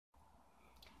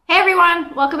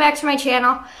everyone, welcome back to my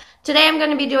channel. Today I'm going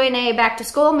to be doing a back to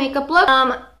school makeup look.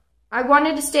 I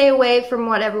wanted to stay away from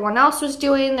what everyone else was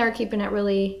doing. They're keeping it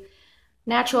really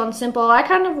natural and simple. I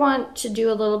kind of want to do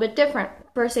a little bit different.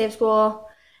 First day of school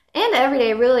and every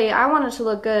day, really. I wanted to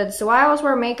look good, so I always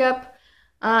wear makeup.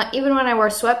 Even when I wore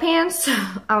sweatpants,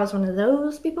 I was one of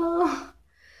those people.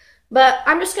 But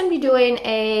I'm just going to be doing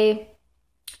a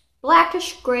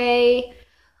blackish gray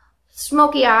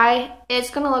smoky eye. It's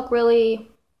going to look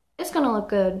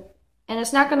good. And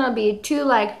it's not going to be too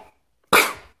like,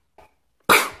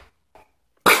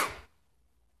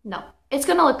 no, it's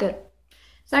going to look good.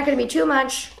 It's not going to be too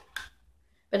much,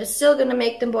 but it's still going to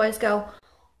make them boys go,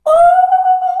 oh!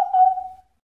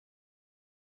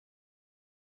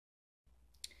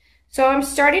 So I'm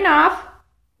starting off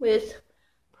with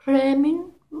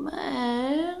priming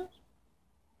my.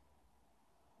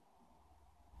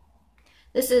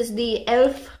 This is the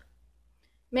e.l.f.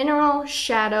 Mineral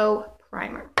Shadow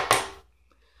Primer.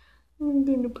 I'm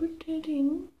gonna put that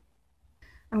in.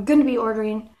 I'm gonna be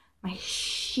ordering my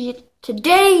shit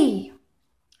today.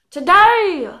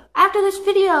 After this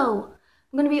video,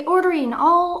 I'm gonna be ordering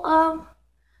all of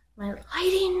my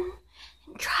lighting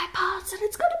and tripods, and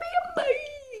it's gonna be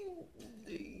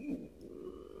amazing.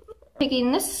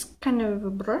 Taking this kind of a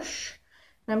brush,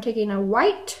 and I'm taking a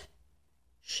white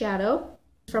shadow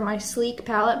from my Sleek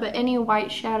palette, but any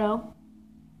white shadow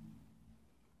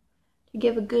to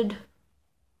give a good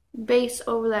base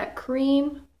over that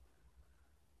cream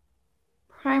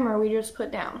primer we just put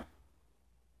down.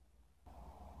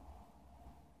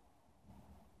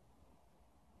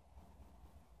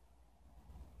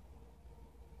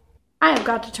 I have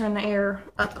got to turn the air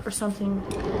up or something.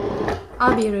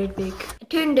 I'll be right back. I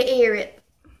turned the air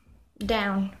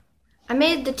down. I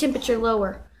made the temperature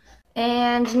lower.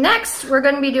 And next, we're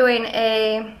going to be doing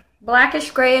a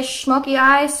blackish grayish smoky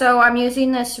eye. So I'm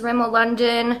using this Rimmel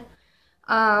London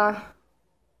color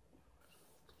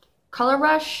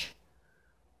brush.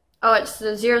 Oh, it's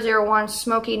the 001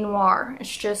 Smoky Noir.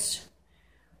 It's just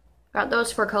got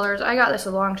those 4 colors. I got this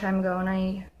a long time ago, and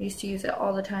I used to use it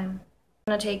all the time.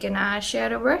 I'm going to take an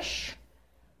eyeshadow brush,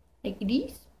 like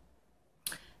these,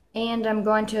 and I'm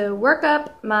going to work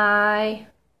up my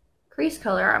crease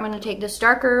color. I'm going to take this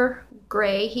darker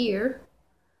gray here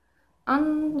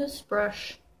on this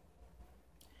brush,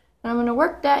 and I'm going to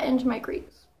work that into my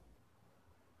crease.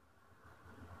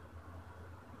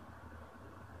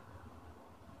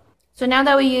 So now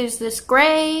that we use this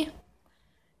gray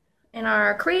in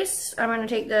our crease, I'm going to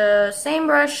take the same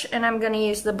brush and I'm going to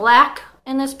use the black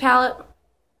in this palette,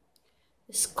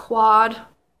 this quad,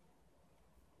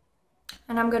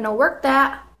 and I'm going to work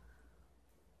that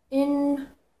in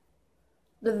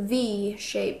the V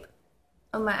shape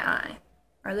of my eye,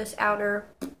 or this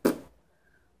outer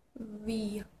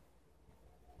V.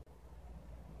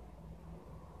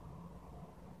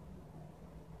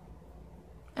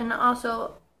 And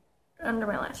also under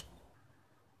my lash.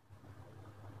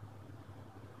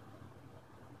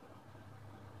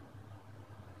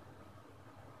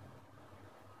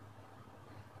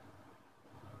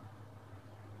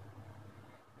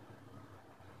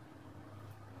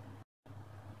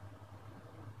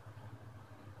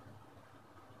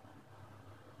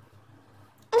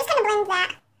 I'm just going to blend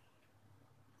that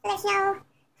so there's no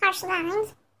harsh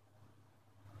lines.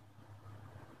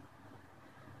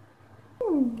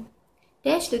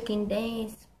 That's looking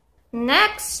nice.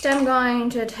 Next, I'm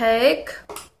going to take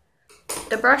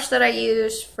the brush that I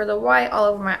used for the white all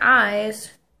over my eyes,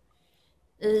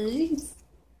 and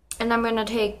I'm going to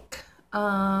take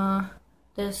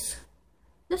this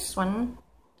one,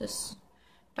 this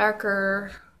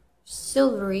darker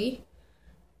silvery,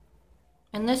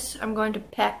 and this I'm going to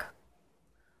peck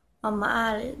on my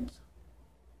eyelids.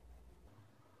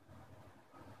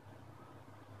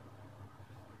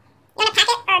 You want to pack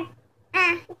it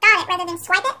or dot it rather than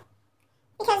swipe it,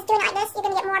 because doing it like this, you're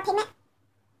going to get more pigment,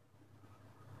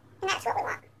 and that's what we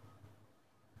want.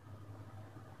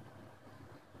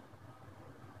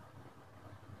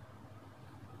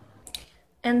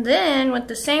 And then with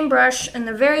the same brush and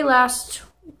the very last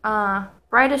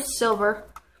brightest silver,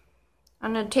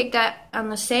 I'm going to take that on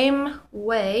the same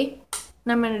way,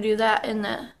 and I'm going to do that in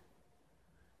the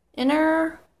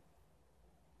inner.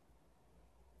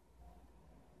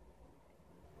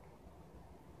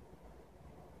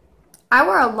 I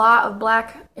wear a lot of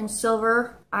black and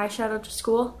silver eyeshadow to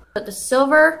school, but the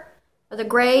silver or the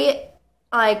gray,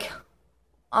 like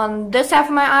on this half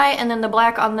of my eye, and then the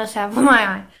black on this half of my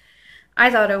eye.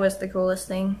 I thought it was the coolest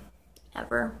thing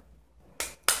ever.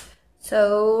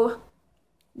 So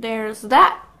there's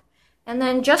that. And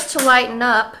then just to lighten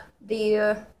up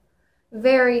the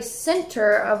very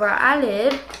center of our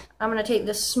eyelid, I'm going to take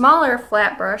this smaller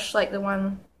flat brush, like the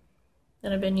one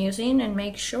that I've been using, and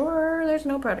make sure there's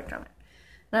no product on it.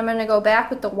 And I'm going to go back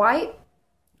with the white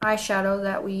eyeshadow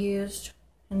that we used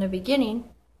in the beginning.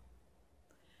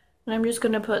 And I'm just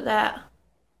going to put that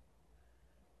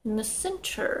in the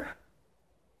center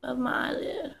of my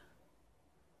eyelid.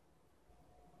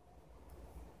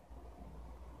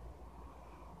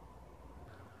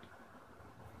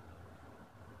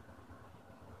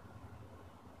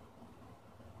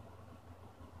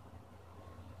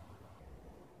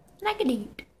 Like a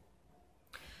deed.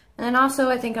 And then also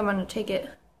I think I'm going to take it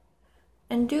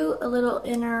and do a little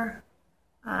inner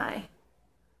eye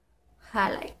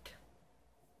highlight.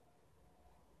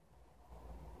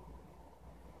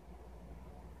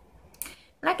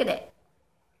 Like that.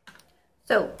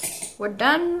 So we're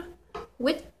done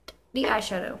with the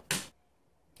eyeshadow.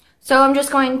 So I'm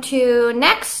just going to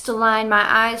next line my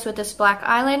eyes with this black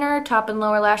eyeliner, top and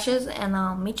lower lashes, and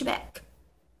I'll meet you back.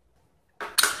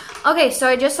 Okay, so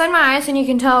I just lined my eyes, and you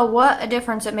can tell what a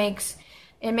difference it makes.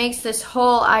 It makes this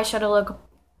whole eyeshadow look.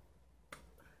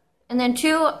 And then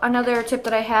another tip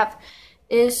that I have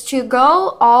is to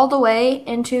go all the way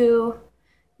into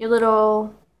your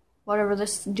little, whatever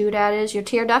this doodad is, your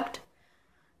tear duct,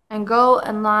 and go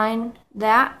and line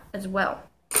that as well.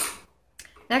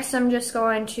 Next, I'm just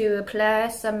going to apply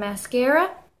some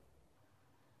mascara.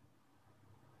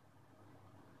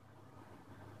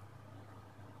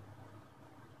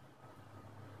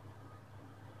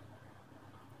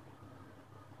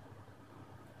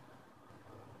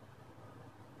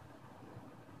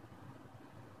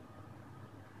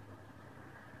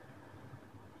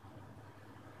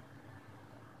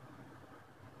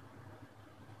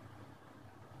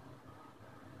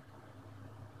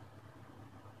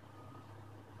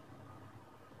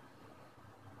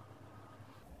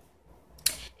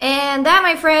 And that,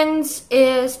 my friends,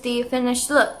 is the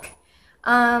finished look.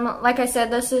 Like I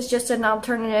said, this is just an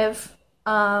alternative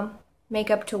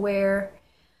makeup to wear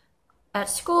at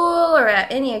school or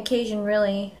at any occasion,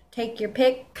 really. Take your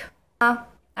pick. I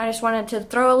just wanted to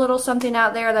throw a little something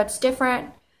out there that's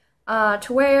different to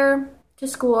wear to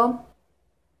school.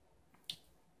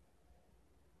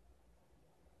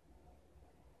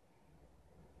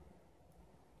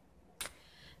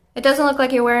 It doesn't look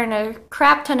like you're wearing a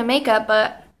crap ton of makeup,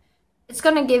 but it's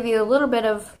going to give you a little bit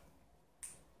of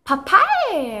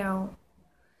pow.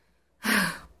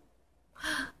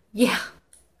 Yeah.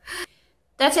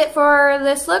 That's it for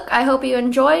this look. I hope you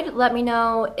enjoyed. Let me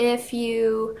know if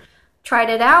you tried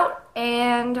it out,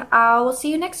 and I will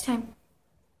see you next time.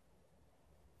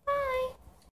 Bye.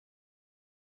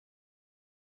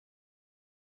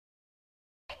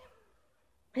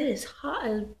 It is hot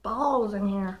as balls in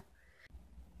here.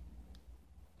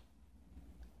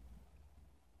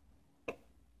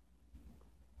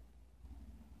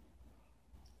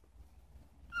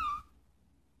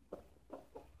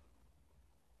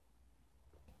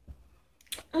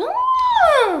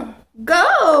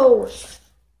 Go!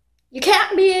 You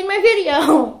can't be in my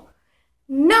video.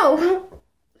 No.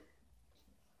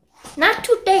 Not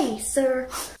today, sir.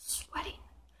 Sweating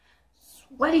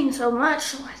so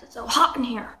much. Why is it so hot in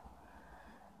here?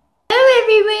 Hello,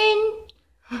 everyone.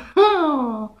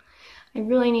 I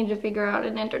really need to figure out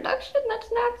an introduction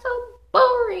that's not so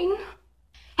boring.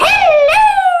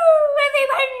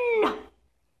 Hello, everyone.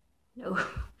 No.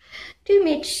 Too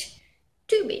much.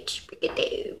 Break it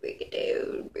down, break it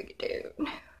down, break it down.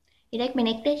 You like my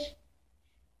necklace?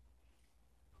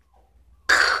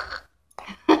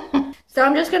 So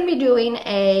I'm just going to be doing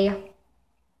a